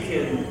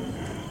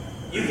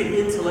 you can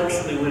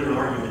intellectually win an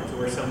argument to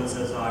where someone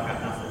says, "Oh, I got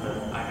nothing.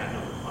 I got no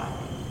reply.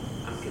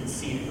 I'm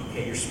conceding.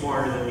 Okay, you're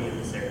smarter than me in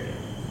this area."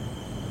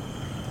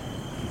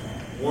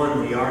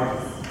 Won the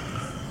argument.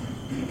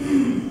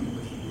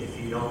 If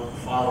you don't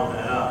follow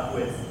that up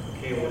with,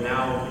 okay, well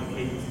now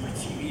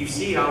you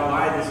see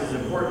why this is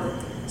important,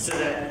 so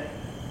that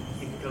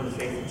you can come to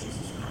faith in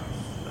Jesus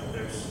Christ. Like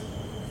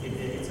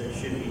it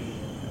should be a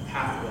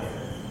pathway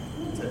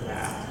to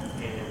that,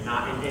 and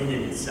not an end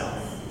in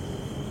itself.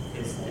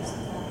 Is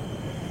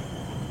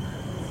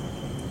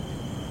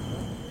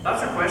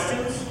Thoughts or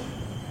questions?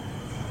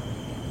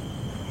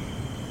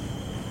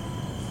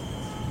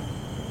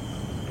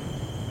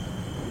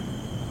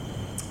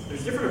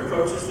 There's different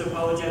approaches to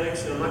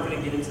apologetics, and I'm not going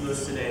to get into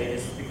those today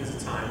just because of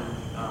time.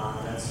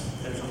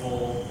 There's a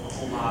whole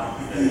lot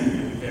that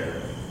can be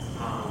there.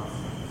 I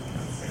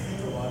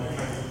think a lot of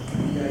times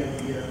the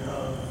idea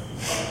of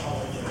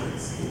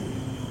apologetics can be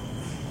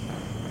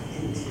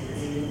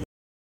intimidating.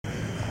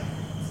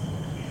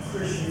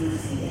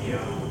 Christians,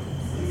 Yeah.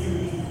 it can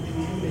be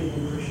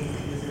intimidating Christians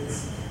because it's,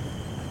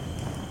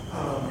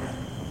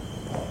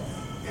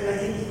 and I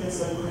think even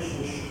some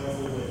Christians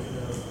struggle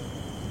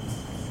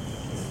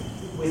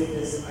with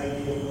this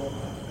idea of, well,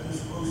 I'm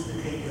supposed to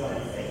take it on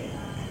faith.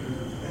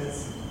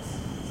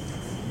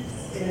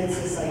 And it's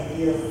this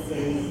idea of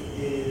faith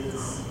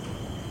is,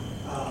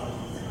 I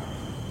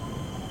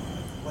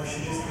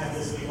should just have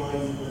this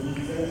blind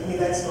belief. I mean,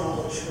 that's not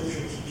what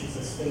Scripture teaches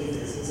us faith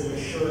is. It's an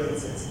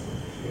assurance. It's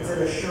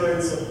an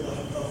assurance of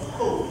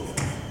hope.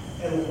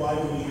 And why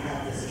do we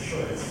have this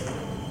assurance?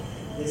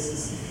 This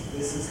is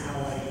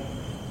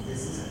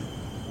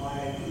why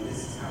I do. This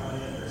is how I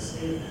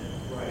understand it.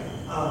 Right.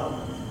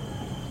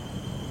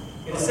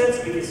 In a sense,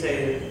 we could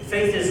say that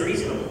faith is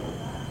reasonable.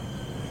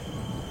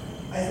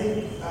 I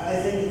think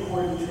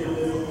according to the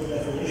biblical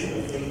definition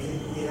of faith,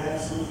 it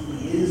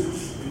absolutely is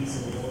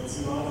reasonable. It's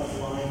not a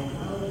blind,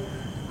 well,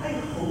 I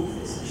hope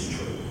this is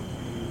true.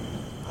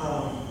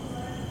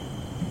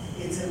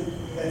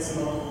 That's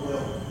not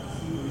what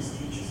Hebrews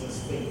teaches us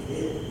faith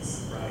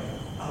is. Right.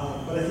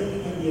 But I think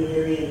it can be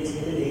very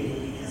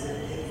intimidating because it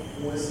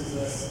forces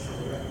us to,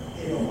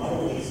 in a lot of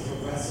ways, to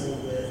wrestle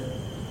with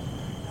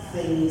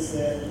things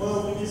that,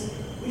 well, we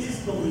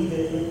just believe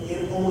it. And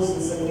it almost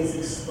in some ways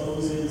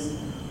exposes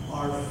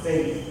our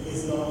faith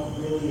is not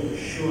really an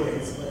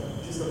assurance, but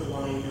just a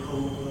blind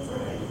hope of, I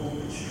hope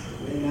it's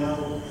true. And now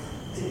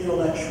to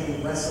intellectually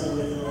wrestle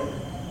with it, like,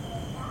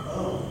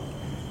 oh,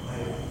 I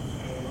do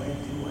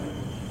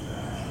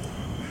that.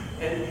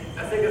 And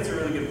I think that's a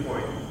really good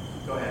point.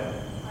 Go ahead.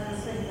 I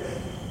just think that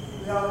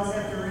we always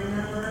have to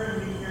remember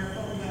and be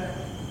careful that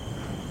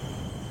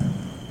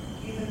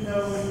even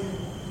though we can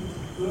be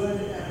good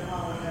at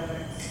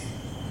apologetics,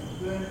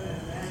 good at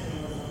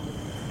evangelism,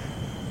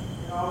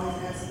 it always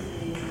has to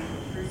be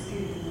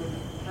preceded with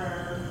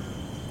prayer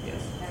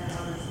Yes. and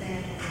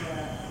understanding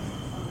that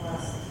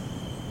unless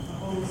the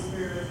Holy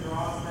Spirit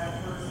draws that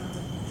person,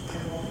 they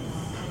won't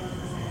come to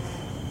understanding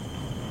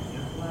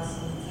the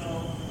lesson until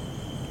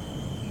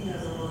He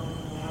does a work in the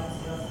lives.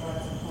 So that's why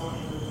it's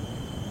important to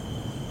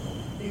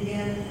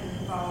begin and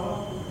follow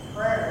up with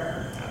prayer,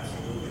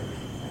 Absolutely. to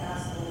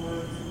ask the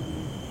Lord to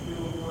do a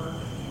work.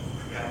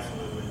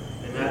 Absolutely.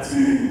 And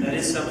that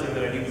is something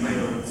that I do plan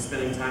on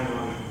spending time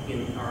on in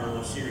our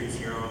little series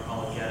here on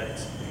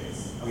apologetics.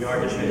 We are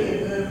To be a dependent.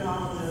 good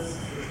apologist.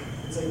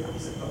 It's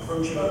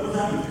approaching But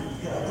without-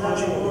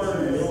 approaching it with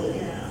humility.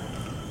 Yeah.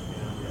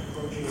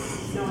 Approaching it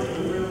with Knowing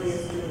humility. He really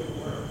is doing the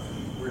work.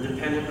 We're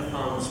dependent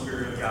upon the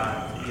Spirit of God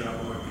to be at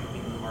work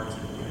in the hearts of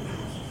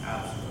individuals.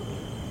 Absolutely.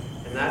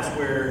 And that's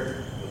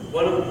where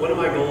one of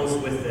my goals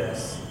with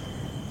this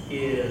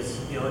is,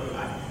 you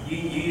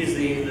use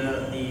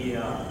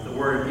the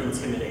word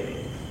intimidating.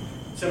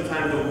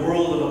 Sometimes the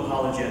world of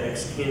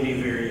apologetics can be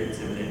very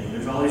intimidating.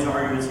 There's all these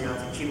arguments, you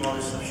have to keep all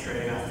this stuff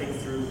straight. I got to think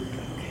through,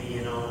 okay,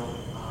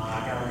 I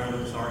got to remember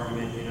this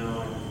argument, and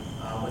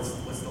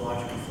what's the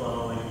logical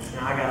flow, and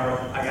I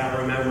got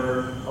to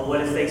remember,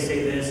 what if they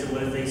say this, and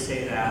what if they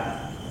say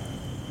that.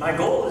 My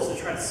goal is to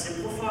try to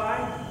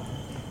simplify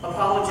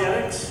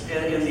apologetics,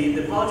 and the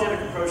apologetic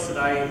approach that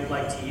I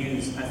like to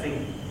use, I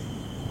think,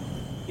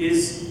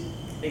 is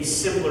a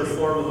simpler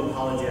form of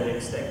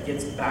apologetics that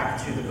gets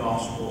back to the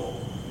gospel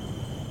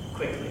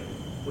quickly,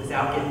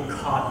 without getting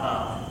caught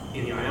up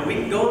in the argument. Now, we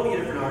can go into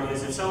different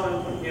arguments. If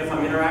someone, if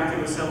I'm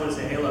interacting with someone and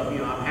say, hey, look,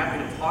 I'm happy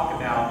to talk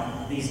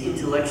about these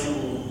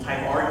intellectual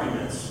type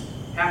arguments,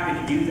 happy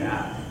to do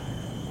that.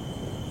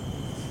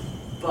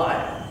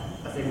 But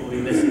I think we'll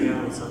be missing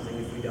out on something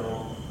if we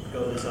don't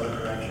go this other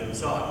direction.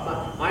 So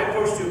my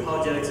approach to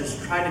apologetics is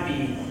to try to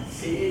be,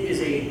 it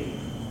is a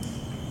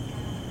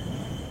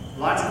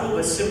logical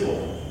but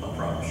simple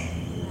approach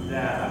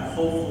that I'm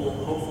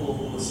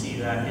hopeful we'll see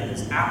that it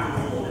is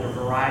applicable in a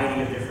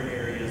variety of different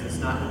areas. It's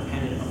not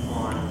dependent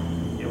upon,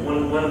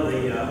 one of the, I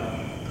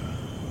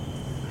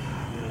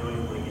don't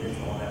even want to get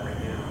into all that right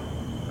now.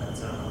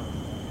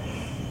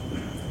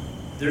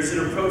 There's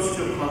an approach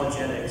to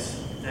apologetics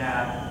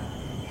that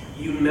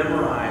you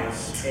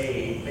memorize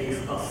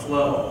a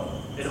flow,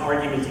 an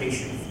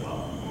argumentation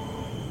flow.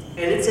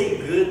 And it's a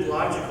good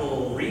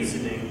logical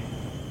reasoning,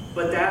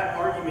 but that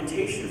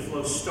argumentation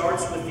flow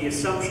starts with the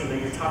assumption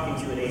that you're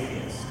talking to an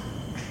atheist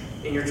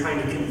and you're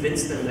trying to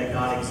convince them that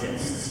God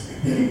exists.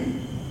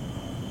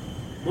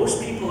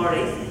 Most people aren't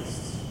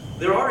atheists.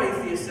 There are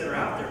atheists that are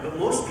out there, but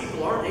most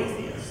people aren't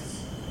atheists.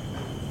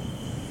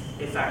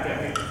 In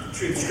fact,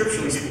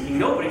 scripturally speaking,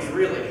 nobody's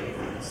really an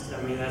atheist.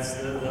 I mean, that's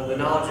the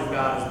knowledge of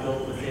God is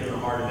built within the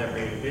heart of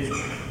every individual.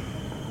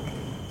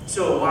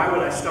 So why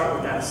would I start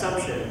with that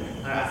assumption?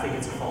 I think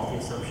it's a faulty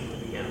assumption to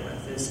begin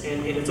with.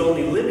 And it's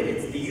only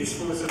limited, the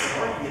usefulness of the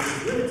argument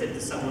is limited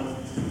to someone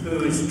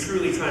who is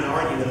truly trying to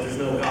argue that there's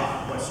no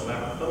God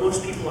whatsoever. But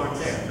most people aren't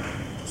there.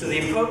 So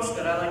the approach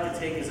that I like to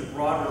take is a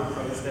broader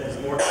approach that is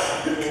more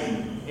practical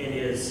and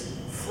is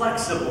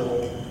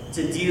flexible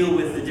to deal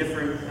with the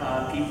different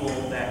people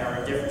that are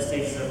at different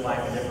stages of life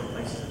and different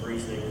places of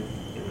reasoning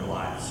in their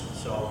lives.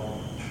 So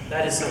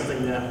that is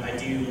something that I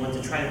do want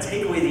to try to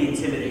take away the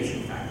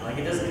intimidation factor. Like,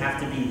 it doesn't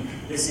have to be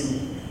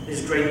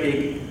this great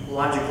big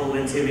logical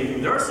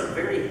intimidating. There are some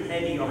very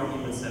heavy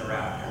arguments that are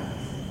out there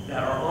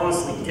that are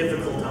honestly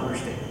difficult to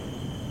understand.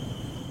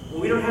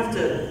 Well, we don't have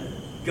to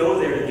go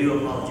there to do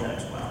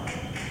apologetics well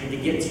and to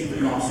get to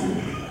the gospel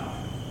well.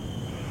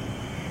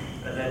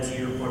 And then to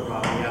your point,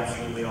 Rob, we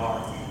absolutely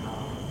are.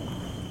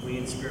 We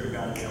need the Spirit of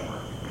God to be at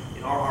work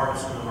in our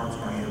hearts and the hearts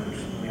of our hearers.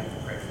 And we have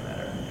to pray for that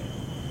every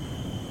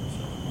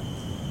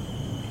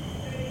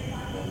day.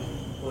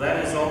 Well,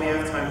 that is all we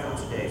have time for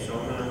today. So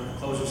I'm going to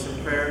close with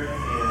some prayer and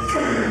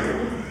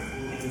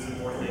move into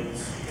more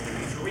things in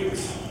future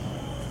weeks.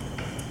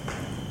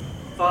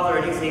 Father,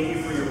 I do thank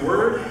you for your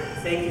word.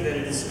 Thank you that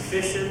it is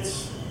sufficient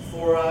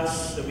for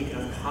us, that we can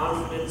have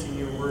confidence in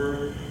your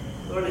word.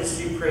 Lord, I just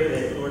do pray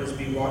that, Lord, as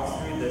we walk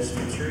through this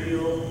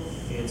material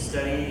and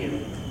study,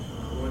 and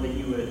Lord, that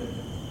you would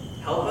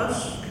help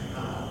us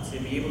to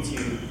be able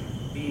to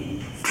be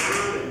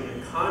firm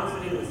and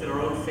confident within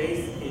our own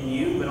faith in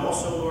you, but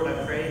also, Lord, I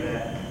pray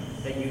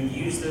that you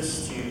use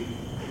this to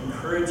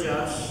encourage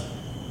us,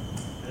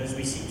 and as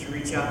we seek to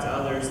reach out to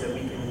others, that we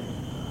can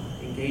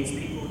engage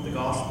people with the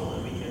gospel,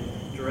 and we can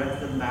direct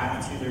them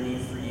back to their need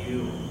for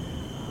you.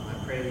 I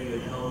pray that you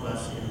would help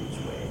us in these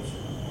ways.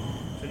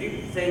 So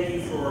do thank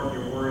you for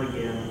your word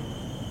again.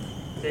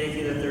 Thank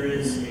you that there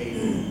is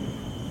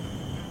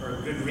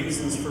good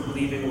reasons for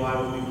believing why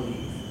would we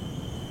believe.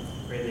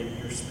 Pray that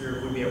your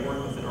Spirit would be at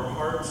work within our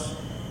hearts.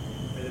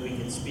 Pray that we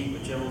can speak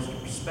with gentleness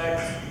and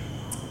respect.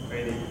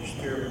 Pray that your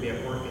Spirit would be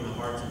at work in the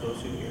hearts of those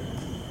who hear.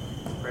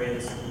 Pray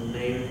this in the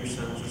name of your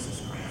Son, Jesus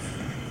Christ.